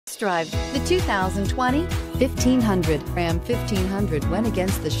drive the 2020 1500. Ram 1500 went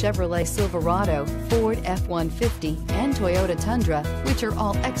against the Chevrolet Silverado, Ford F-150, and Toyota Tundra, which are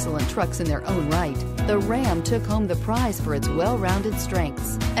all excellent trucks in their own right. The Ram took home the prize for its well-rounded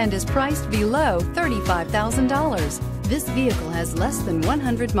strengths and is priced below $35,000. This vehicle has less than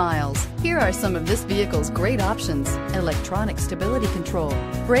 100 miles. Here are some of this vehicle's great options: electronic stability control,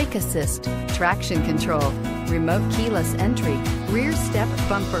 brake assist, traction control, remote keyless entry, rear step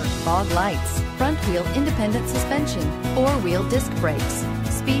bumper, fog lights, front wheel independent suspension, four-wheel disc brakes,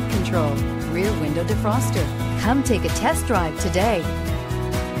 speed control, rear window defroster. Come take a test drive today.